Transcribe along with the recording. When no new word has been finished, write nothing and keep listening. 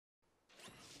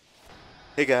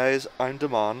Hey guys, I'm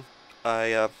Damon.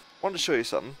 I wanted to show you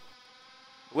something.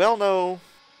 We all know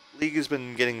League has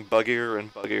been getting buggier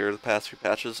and buggier the past few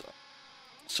patches,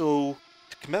 so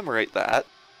to commemorate that,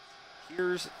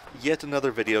 here's yet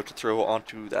another video to throw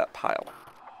onto that pile.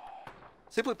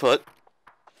 Simply put,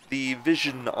 the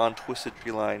vision on Twisted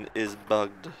Treeline is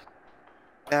bugged.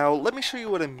 Now, let me show you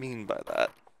what I mean by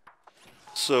that.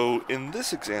 So, in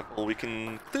this example, we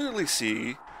can clearly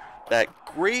see that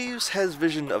Graves has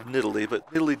vision of Nidalee,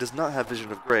 but Nidalee does not have vision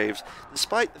of Graves,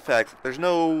 despite the fact that there's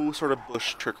no sort of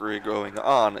bush trickery going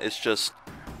on. It's just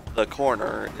the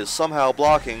corner is somehow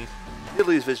blocking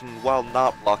Nidalee's vision while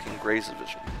not blocking Graves'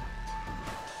 vision.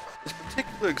 This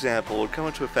particular example would come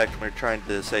into effect when you're trying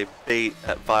to, say, bait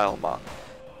at Vilemont.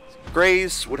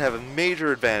 Graves would have a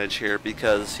major advantage here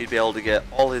because he'd be able to get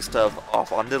all his stuff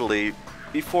off on Nidalee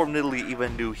before Nidalee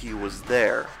even knew he was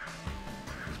there.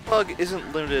 This bug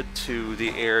isn't limited to the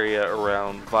area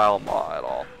around Vilemont at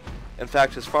all. In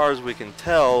fact, as far as we can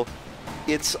tell,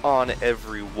 it's on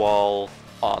every wall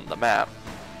on the map.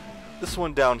 This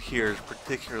one down here is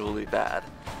particularly bad.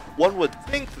 One would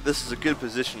think that this is a good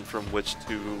position from which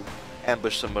to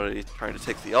ambush somebody trying to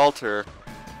take the altar,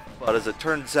 but as it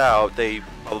turns out, they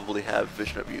probably have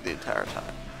vision of you the entire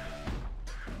time.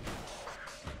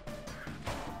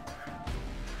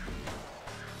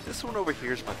 This one over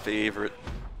here is my favorite.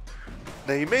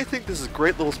 Now you may think this is a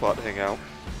great little spot to hang out.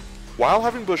 While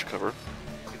having bush cover,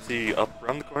 you can see up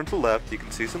around the corner to the left, you can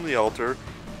see some of the altar.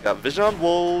 You got vision on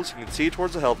wolves, you can see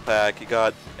towards the health pack, you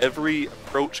got every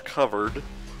approach covered.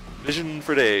 Vision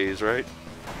for days, right?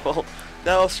 Well,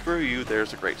 now screw you,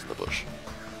 there's a grate in the bush.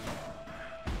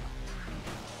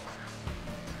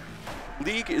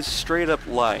 League is straight up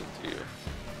lying to you.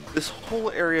 This whole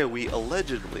area we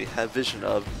allegedly have vision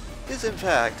of is in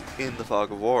fact in the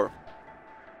Fog of War.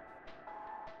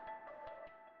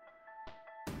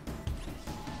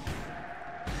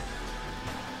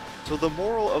 So the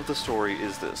moral of the story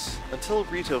is this: until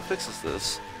Rito fixes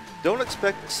this, don't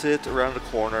expect to sit around a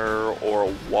corner or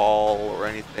a wall or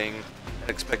anything and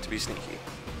expect to be sneaky.